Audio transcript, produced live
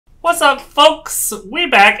What's up, folks? We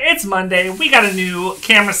back. It's Monday. We got a new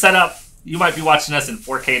camera setup. You might be watching us in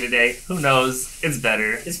 4K today. Who knows? It's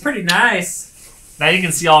better. It's pretty nice. Now you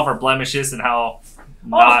can see all of our blemishes and how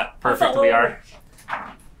not perfect we are.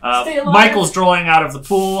 Michael's drawing out of the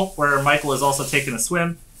pool, where Michael is also taking a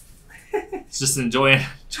swim. He's just enjoying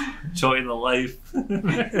the life.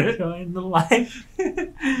 Enjoying the life.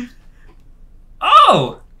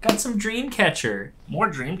 Oh! Got some Dreamcatcher.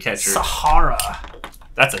 More Dreamcatcher. Sahara.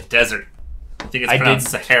 That's a desert. I think it's pronounced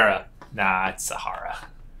Sahara. Nah, it's Sahara.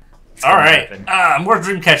 Alright. More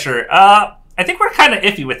Dreamcatcher. I think we're kind of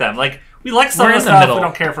iffy with them. Like, we like some of the stuff, we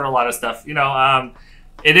don't care for a lot of stuff. You know,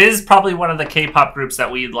 it is probably one of the K-pop groups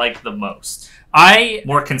that we like the most.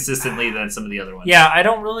 More consistently than some of the other ones. Yeah, I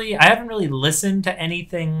haven't really listened to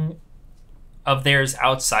anything of theirs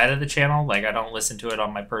outside of the channel. Like, I don't listen to it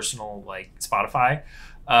on my personal, like, Spotify.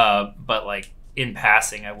 But, like, in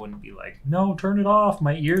passing, I wouldn't be like, no, turn it off.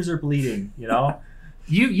 My ears are bleeding, you know?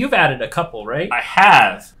 You've added a couple, right? I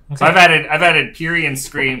have. Okay. So I've added Fury and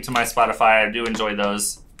Scream to my Spotify. I do enjoy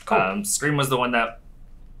those. Cool. Scream was the one that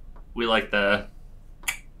we like the...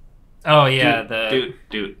 Oh, yeah.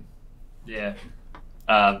 Dude. Yeah.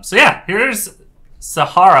 So yeah, here's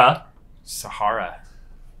Sahara. Sahara.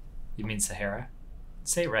 You mean Sahara?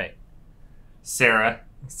 Say it right. Sarah.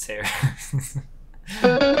 Sarah.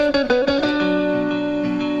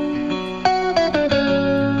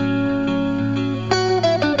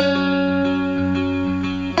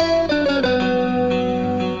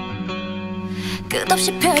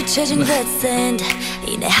 끝없이 펼쳐진 quicksand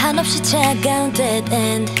이내 한없이 차가운 dead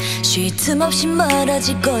end 쉴 틈 없이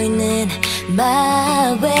멀어지고 있는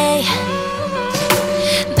my way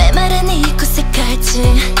메마른 이곳의 갈증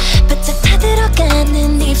바짝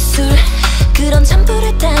타들어가는 입술 그런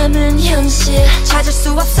전부를 담은 현실 찾을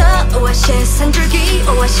수 없어 oasis 한 줄기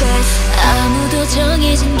oasis 아무도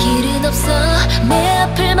정해진 길은 없어 내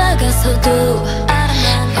앞을 막아서도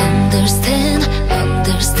understand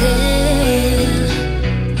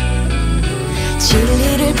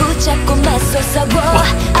진리를 붙잡고 맞서 싸워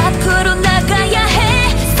앞으로 나가야 해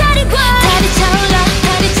Starry boy 달이 차올라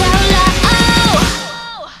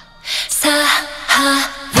oh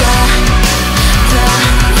사하라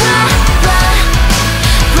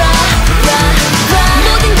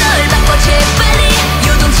모든 걸 바꿔 재빨리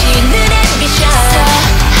요동치는 앰비션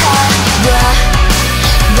사하라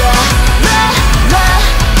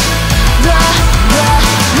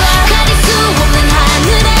가릴 수 없는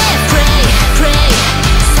하늘에 pray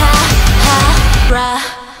Sahara.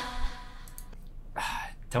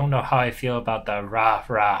 Don't know how I feel about the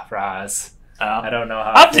rahs. I don't know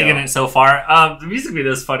how I'm digging it so far. The music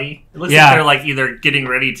video is funny. It looks like they're like either getting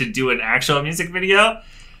ready to do an actual music video,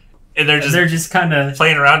 and they're just kind of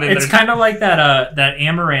playing around. And it's kind of like that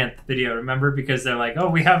Amaranth video, remember? Because they're like, oh,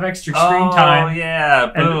 we have extra screen time. Oh yeah,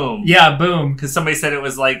 boom. Boom. Because somebody said it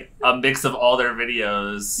was like a mix of all their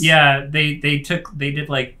videos. Yeah, they did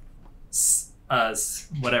like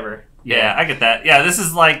whatever. Yeah, I get that. Yeah, this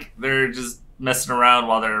is like they're just messing around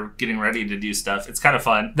while they're getting ready to do stuff. It's kind of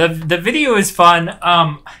fun. The video is fun.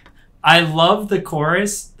 I love the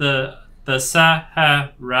chorus, the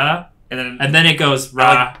Sahara, and then it goes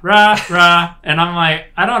rah, and I'm like,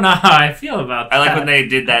 I don't know how I feel about that. I like when they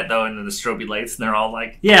did that though, and then the strobe lights, and they're all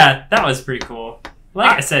like, yeah, that was pretty cool.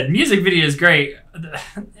 Like I said, music video is great.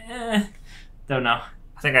 Don't know.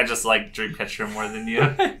 I think I just like Dreamcatcher more than you.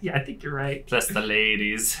 Yeah, I think you're right. That's the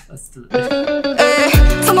ladies. That's the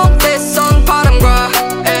사목대선 바람과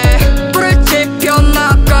불을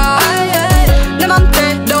지펴나가 내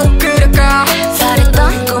맘대로 그려가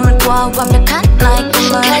바랬던 꿈을 꿔 완벽한 like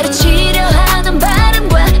꿈을 가르치려 하던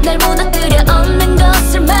바람과 날 무너뜨려 없는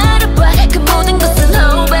것을 말해봐 그 모든 것은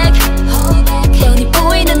hold back 뻔히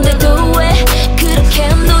보이는데도 왜 그렇게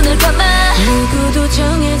눈을 감아 누구도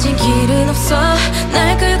정해진 길은 없어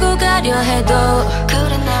날 끌고 가려 해도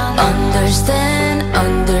understand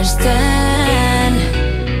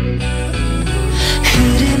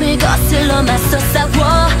흐름을 거슬러 맞서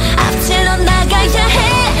싸워 앞질러 나가야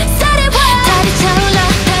해 Starry boy 달이 차올라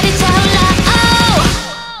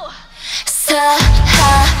oh 사하라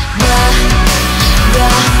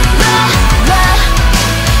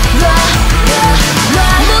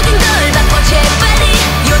모든 걸 바꿔 재빨리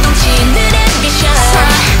요동치는 앰비션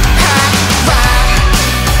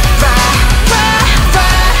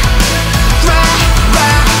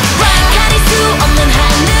가릴 수 없는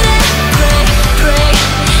하늘에 pray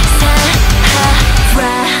Sahara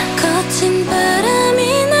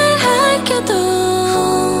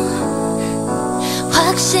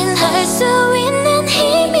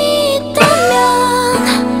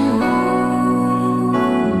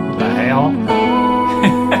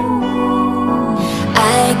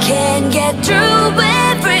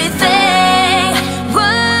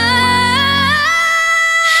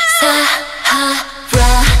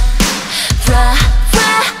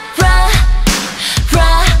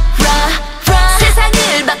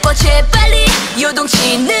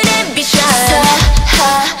넘치는 ambition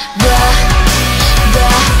Sahara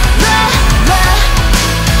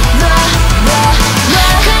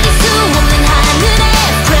가릴 수 없는 하늘에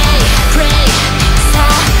pray pray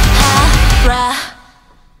Sahara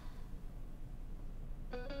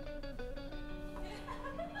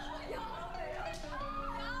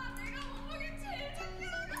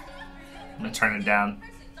I'm gonna turn it down.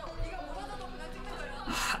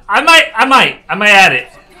 I might add it.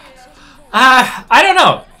 I don't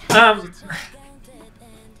know.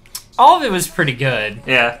 All of it was pretty good.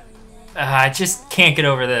 Yeah. I just can't get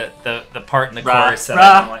over the part in the chorus that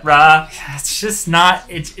I don't like. It's just not.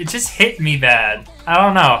 It just hit me bad. I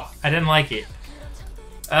don't know. I didn't like it.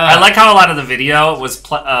 I like how a lot of the video was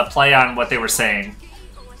play on what they were saying.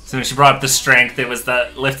 So when she brought up the strength, it was the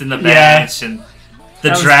lifting the bench and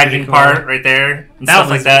the dragging cool. part right there and that stuff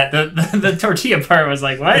like that. The tortilla part was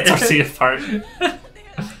like, what? The tortilla part.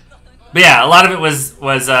 But yeah, a lot of it was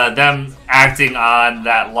them acting on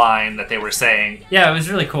that line that they were saying. Yeah, it was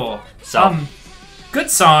really cool. So, good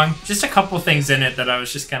song. Just a couple things in it that I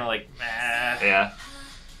was just kind of like, meh. Yeah.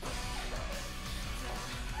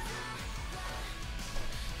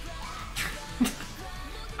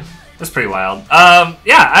 That's pretty wild.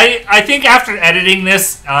 Yeah, I think after editing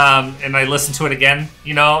this and I listen to it again,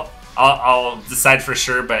 you know, I'll decide for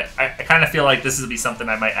sure. But I kind of feel like this would be something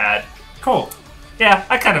I might add. Cool. Yeah,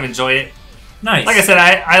 I kind of enjoy it. Nice. Like I said,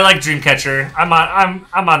 I like Dreamcatcher.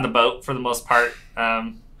 I'm on the boat for the most part.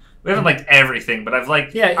 We haven't liked everything, but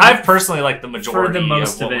I've personally liked the majority for the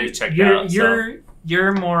most of what it. we checked out.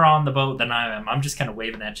 You're more on the boat than I am. I'm just kind of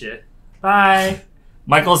waving at you. Bye.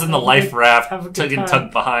 Michael's in the life raft,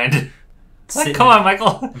 tugged behind. Like, come on,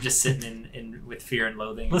 Michael. I'm just sitting in with fear and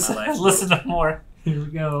loathing. Listen, in my life. listen to more. Here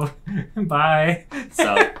we go. Bye.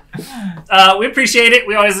 So, we appreciate it.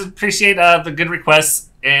 We always appreciate the good requests.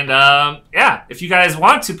 And yeah, if you guys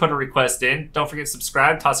want to put a request in, don't forget to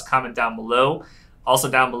subscribe. Toss a comment down below.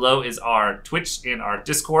 Also down below is our Twitch and our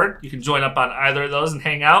Discord. You can join up on either of those and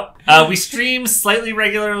hang out. We stream slightly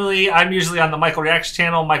regularly. I'm usually on the Michael Reacts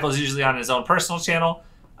channel. Michael's usually on his own personal channel.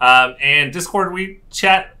 And Discord, we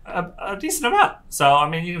chat a decent amount. So, I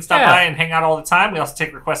mean, you can stop by and hang out all the time. We also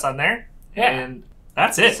take requests on there. Yeah. And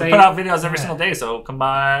that's it. We put out videos every single day. So, come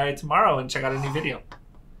by tomorrow and check out a new video.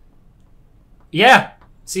 Yeah.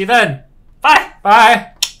 See you then. Bye.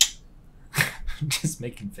 Bye. I'm just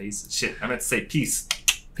making faces. Shit, I meant to say peace.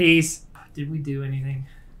 Peace. Did we do anything?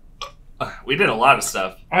 We did a lot of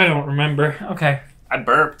stuff. I don't remember. Okay. I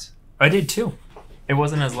burped. I did too. It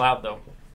wasn't as loud though.